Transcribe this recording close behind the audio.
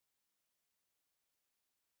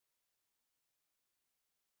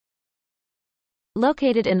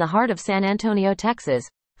Located in the heart of San Antonio, Texas,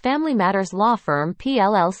 Family Matters law firm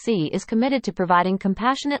PLLC is committed to providing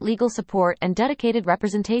compassionate legal support and dedicated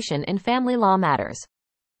representation in family law matters.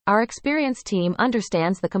 Our experienced team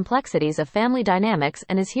understands the complexities of family dynamics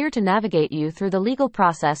and is here to navigate you through the legal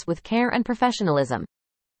process with care and professionalism.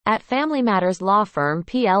 At Family Matters Law Firm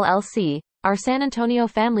PLLC, our San Antonio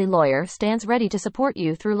family lawyer stands ready to support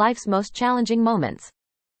you through life's most challenging moments.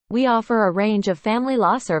 We offer a range of family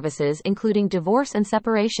law services including divorce and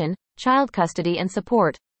separation, child custody and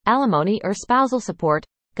support, alimony or spousal support,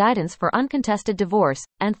 guidance for uncontested divorce,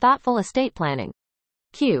 and thoughtful estate planning.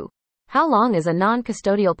 Q. How long is a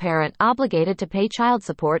non-custodial parent obligated to pay child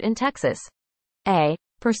support in Texas? A.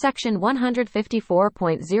 Per Section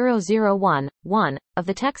 154.001(1) of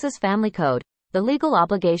the Texas Family Code, the legal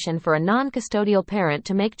obligation for a non-custodial parent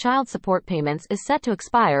to make child support payments is set to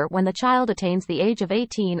expire when the child attains the age of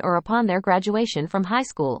 18 or upon their graduation from high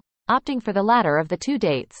school, opting for the latter of the two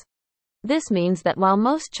dates. This means that while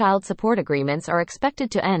most child support agreements are expected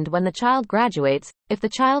to end when the child graduates, if the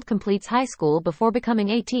child completes high school before becoming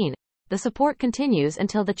 18, the support continues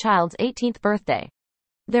until the child's 18th birthday.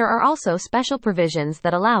 There are also special provisions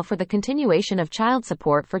that allow for the continuation of child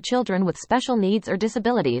support for children with special needs or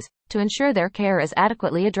disabilities, to ensure their care is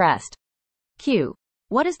adequately addressed. Q.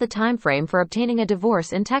 What is the time frame for obtaining a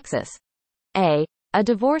divorce in Texas? A. A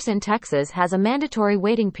divorce in Texas has a mandatory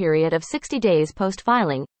waiting period of 60 days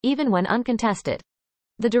post-filing, even when uncontested.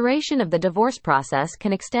 The duration of the divorce process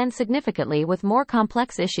can extend significantly with more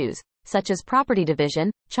complex issues, such as property division,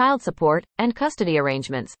 child support, and custody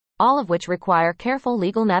arrangements, all of which require careful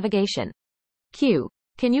legal navigation. Q.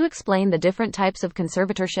 Can you explain the different types of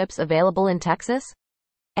conservatorships available in Texas?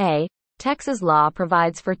 A. Texas law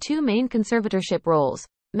provides for two main conservatorship roles,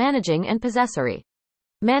 managing and possessory.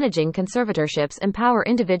 Managing conservatorships empower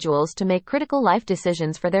individuals to make critical life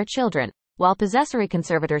decisions for their children, while possessory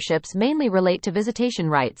conservatorships mainly relate to visitation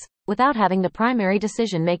rights, without having the primary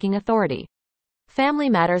decision-making authority. Family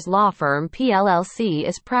Matters Law Firm PLLC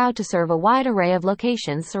is proud to serve a wide array of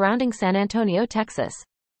locations surrounding San Antonio, Texas.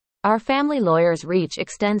 Our family lawyers' reach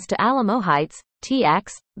extends to Alamo Heights,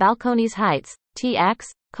 TX, Balcones Heights,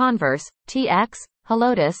 TX, Converse, TX,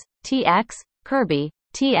 Helotes, TX, Kirby,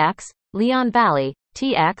 TX, Leon Valley,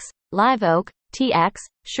 TX, Live Oak, TX,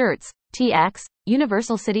 Schertz, TX,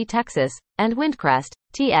 Universal City, Texas, and Windcrest,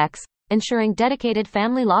 TX, ensuring dedicated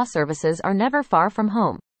family law services are never far from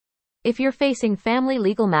home. If you're facing family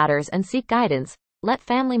legal matters and seek guidance, let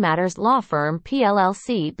Family Matters Law Firm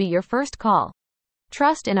PLLC be your first call.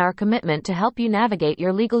 Trust in our commitment to help you navigate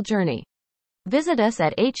your legal journey. Visit us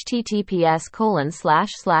at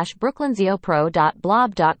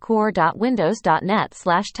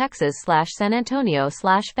https://brooklynziopro.blob.core.windows.net/texas/San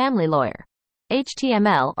Antonio/family-lawyer.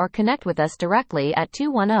 HTML or connect with us directly at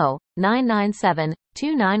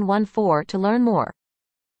 210-997-2914 to learn more.